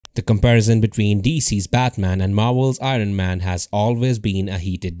The comparison between DC's Batman and Marvel's Iron Man has always been a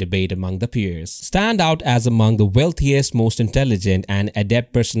heated debate among the peers. Stand out as among the wealthiest, most intelligent, and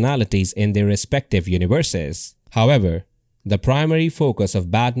adept personalities in their respective universes. However, the primary focus of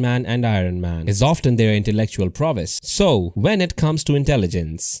Batman and Iron Man is often their intellectual prowess. So, when it comes to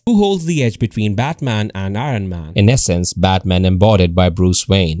intelligence, who holds the edge between Batman and Iron Man? In essence, Batman, embodied by Bruce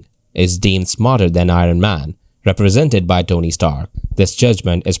Wayne, is deemed smarter than Iron Man, represented by Tony Stark. This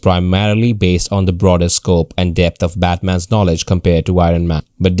judgment is primarily based on the broader scope and depth of Batman's knowledge compared to Iron Man.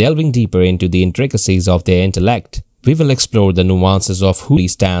 But delving deeper into the intricacies of their intellect, we will explore the nuances of who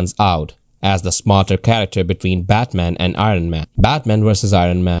stands out as the smarter character between Batman and Iron Man. Batman versus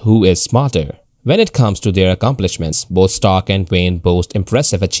Iron Man, who is smarter? When it comes to their accomplishments, both Stark and Wayne boast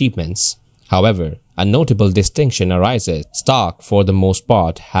impressive achievements. However, a notable distinction arises. Stark, for the most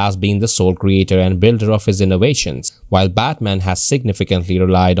part, has been the sole creator and builder of his innovations, while Batman has significantly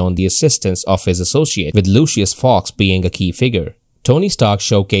relied on the assistance of his associate, with Lucius Fox being a key figure. Tony Stark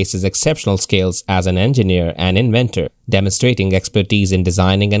showcases exceptional skills as an engineer and inventor, demonstrating expertise in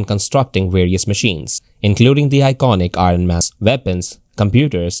designing and constructing various machines, including the iconic Iron Man's weapons,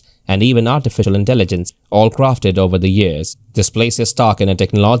 computers, and even artificial intelligence, all crafted over the years. This places Stark in a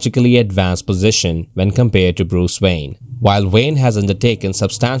technologically advanced position when compared to Bruce Wayne, while Wayne has undertaken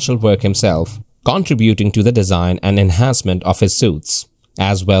substantial work himself, contributing to the design and enhancement of his suits,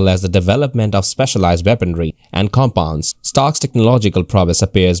 as well as the development of specialized weaponry and compounds. Stark's technological prowess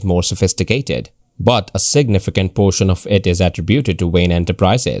appears more sophisticated, but a significant portion of it is attributed to Wayne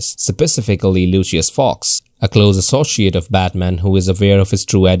Enterprises, specifically Lucius Fox, a close associate of Batman who is aware of his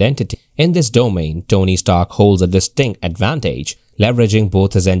true identity. In this domain, Tony Stark holds a distinct advantage, leveraging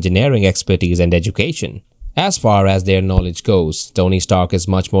both his engineering expertise and education. As far as their knowledge goes, Tony Stark is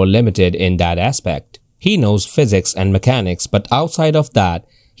much more limited in that aspect. He knows physics and mechanics, but outside of that,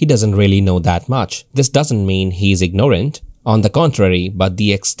 he doesn't really know that much. This doesn't mean he's ignorant. On the contrary, but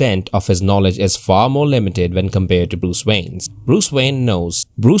the extent of his knowledge is far more limited when compared to Bruce Wayne's. Bruce Wayne knows,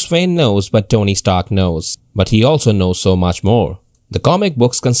 but Tony Stark knows. But he also knows so much more. The comic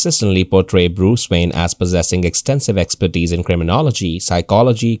books consistently portray Bruce Wayne as possessing extensive expertise in criminology,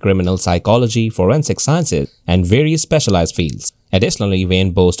 psychology, criminal psychology, forensic sciences, and various specialized fields. Additionally,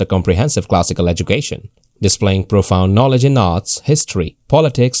 Wayne boasts a comprehensive classical education, displaying profound knowledge in arts, history,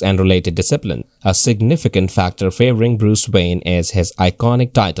 politics, and related disciplines. A significant factor favoring Bruce Wayne is his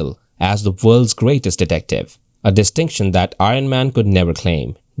iconic title as the world's greatest detective, a distinction that Iron Man could never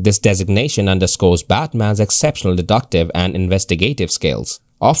claim. This designation underscores Batman's exceptional deductive and investigative skills,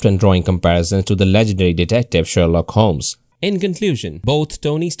 often drawing comparisons to the legendary detective Sherlock Holmes. In conclusion, both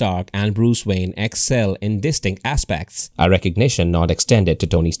Tony Stark and Bruce Wayne excel in distinct aspects, a recognition not extended to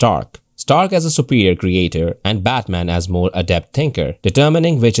Tony Stark. Stark as a superior creator and Batman as more adept thinker.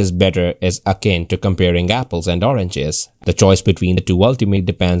 Determining which is better is akin to comparing apples and oranges. The choice between the two ultimately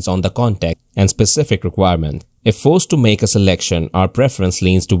depends on the context and specific requirement. If forced to make a selection, our preference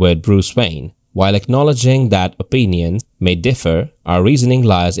leans toward Bruce Wayne. While acknowledging that opinions may differ, our reasoning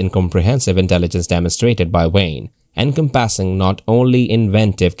lies in comprehensive intelligence demonstrated by Wayne, encompassing not only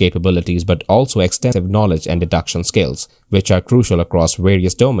inventive capabilities but also extensive knowledge and deduction skills, which are crucial across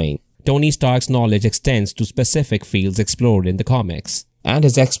various domains. Tony Stark's knowledge extends to specific fields explored in the comics, and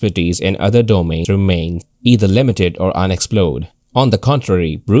his expertise in other domains remains either limited or unexplored. On the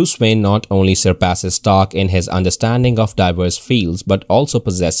contrary, Bruce Wayne not only surpasses Stark in his understanding of diverse fields but also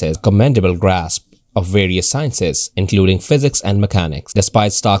possesses a commendable grasp of various sciences, including physics and mechanics.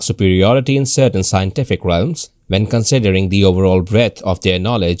 Despite Stark's superiority in certain scientific realms, when considering the overall breadth of their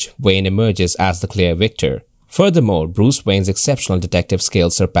knowledge, Wayne emerges as the clear victor. Furthermore, Bruce Wayne's exceptional detective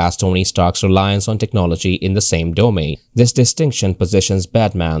skills surpass Tony Stark's reliance on technology in the same domain. This distinction positions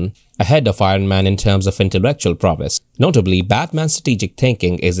Batman ahead of Iron Man in terms of intellectual prowess. Notably, Batman's strategic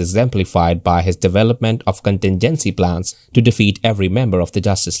thinking is exemplified by his development of contingency plans to defeat every member of the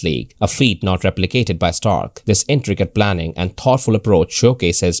Justice League, a feat not replicated by Stark. This intricate planning and thoughtful approach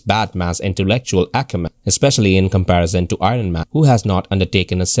showcases Batman's intellectual acumen, especially in comparison to Iron Man, who has not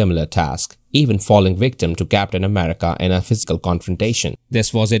undertaken a similar task, even falling victim to Captain America in a physical confrontation.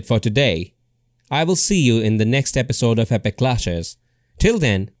 This was it for today. I will see you in the next episode of Epic Clashes. Till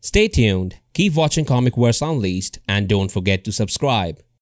then, stay tuned, keep watching Comic Verse Unleashed, and don't forget to subscribe.